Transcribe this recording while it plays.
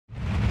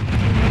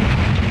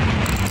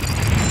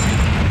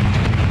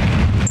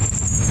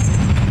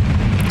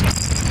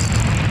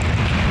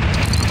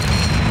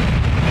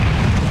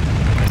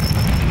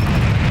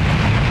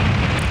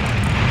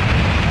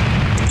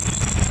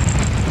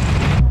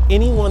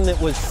anyone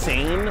that was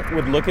sane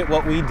would look at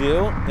what we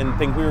do and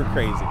think we were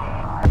crazy.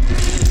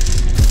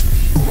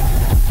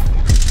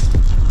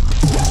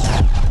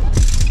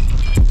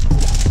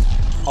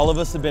 All of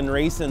us have been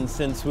racing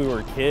since we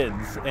were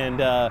kids,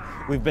 and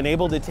we've been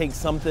able to take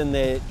something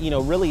that, you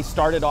know, really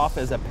started off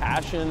as a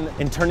passion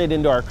and turn it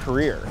into our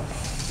career.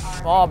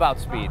 All about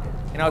speed.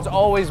 You know, it's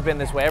always been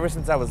this way ever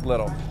since I was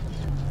little.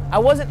 I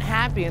wasn't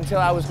happy until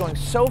I was going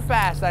so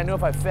fast that I knew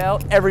if I fell,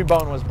 every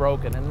bone was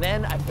broken, and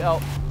then I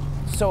felt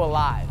so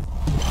alive.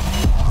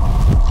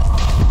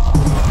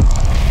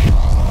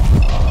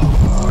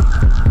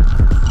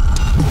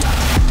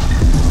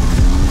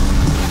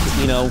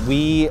 You know,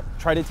 we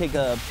try to take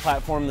a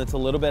platform that's a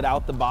little bit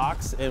out the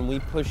box and we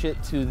push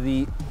it to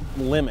the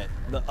limit,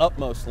 the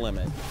utmost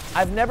limit.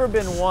 I've never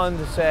been one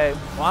to say,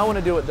 well, I want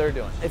to do what they're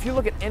doing. If you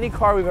look at any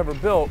car we've ever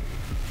built,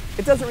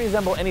 it doesn't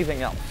resemble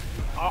anything else.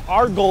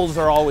 Our goals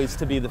are always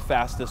to be the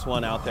fastest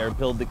one out there,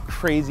 build the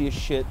craziest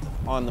shit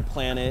on the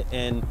planet,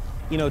 and,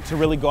 you know, to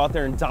really go out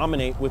there and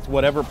dominate with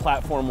whatever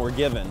platform we're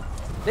given.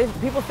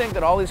 People think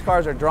that all these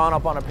cars are drawn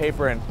up on a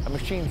paper and a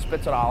machine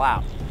spits it all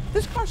out.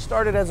 This car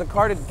started as a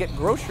car to get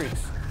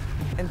groceries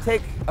and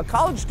take a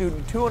college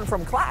student to and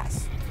from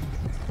class,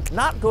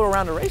 not go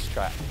around a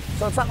racetrack.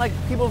 So it's not like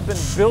people have been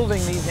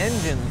building these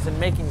engines and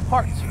making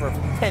parts for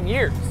 10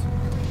 years.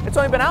 It's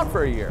only been out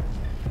for a year.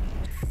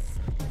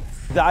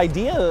 The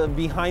idea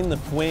behind the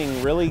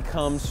Fwing really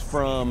comes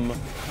from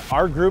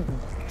our group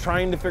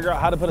trying to figure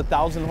out how to put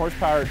 1,000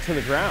 horsepower to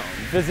the ground.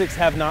 Physics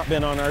have not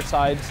been on our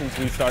side since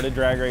we started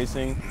drag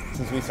racing,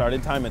 since we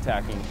started time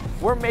attacking.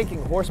 We're making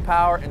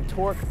horsepower and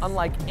torque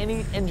unlike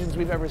any engines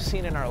we've ever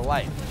seen in our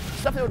life.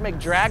 Stuff that would make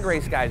drag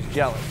race guys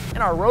jealous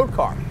in our road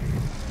car.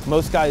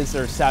 Most guys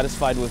are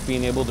satisfied with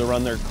being able to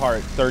run their car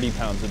at 30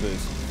 pounds of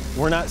boost.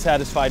 We're not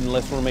satisfied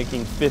unless we're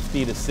making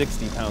 50 to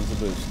 60 pounds of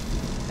boost.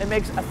 It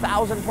makes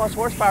 1,000 plus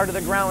horsepower to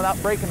the ground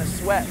without breaking a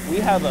sweat. We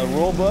have a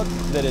rule book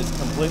that is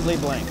completely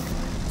blank.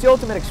 It's the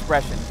ultimate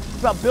expression. It's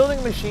about building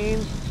a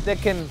machine that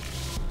can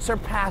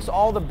surpass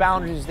all the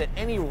boundaries that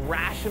any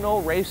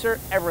rational racer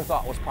ever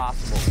thought was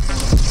possible.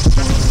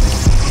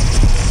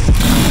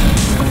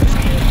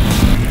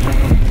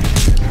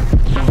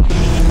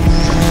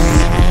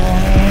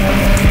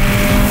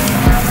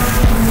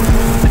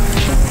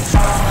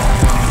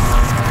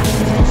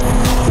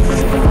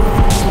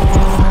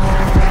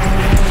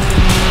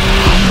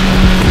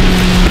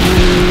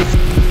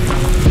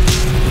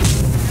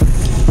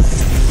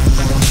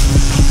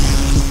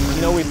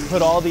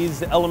 Put all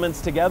these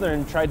elements together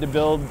and tried to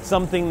build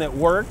something that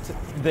worked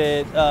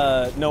that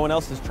no one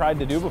else has tried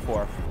to do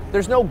before.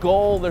 There's no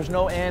goal, there's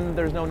no end,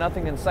 there's no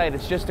nothing in sight.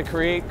 It's just to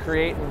create,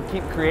 and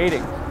keep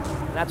creating.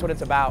 And that's what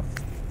it's about.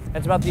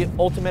 It's about the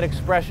ultimate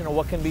expression of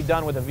what can be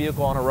done with a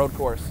vehicle on a road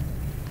course.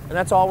 And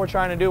that's all we're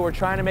trying to do. We're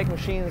trying to make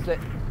machines that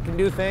can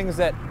do things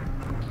that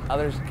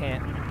others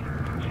can't,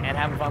 and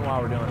having fun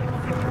while we're doing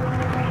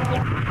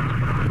it.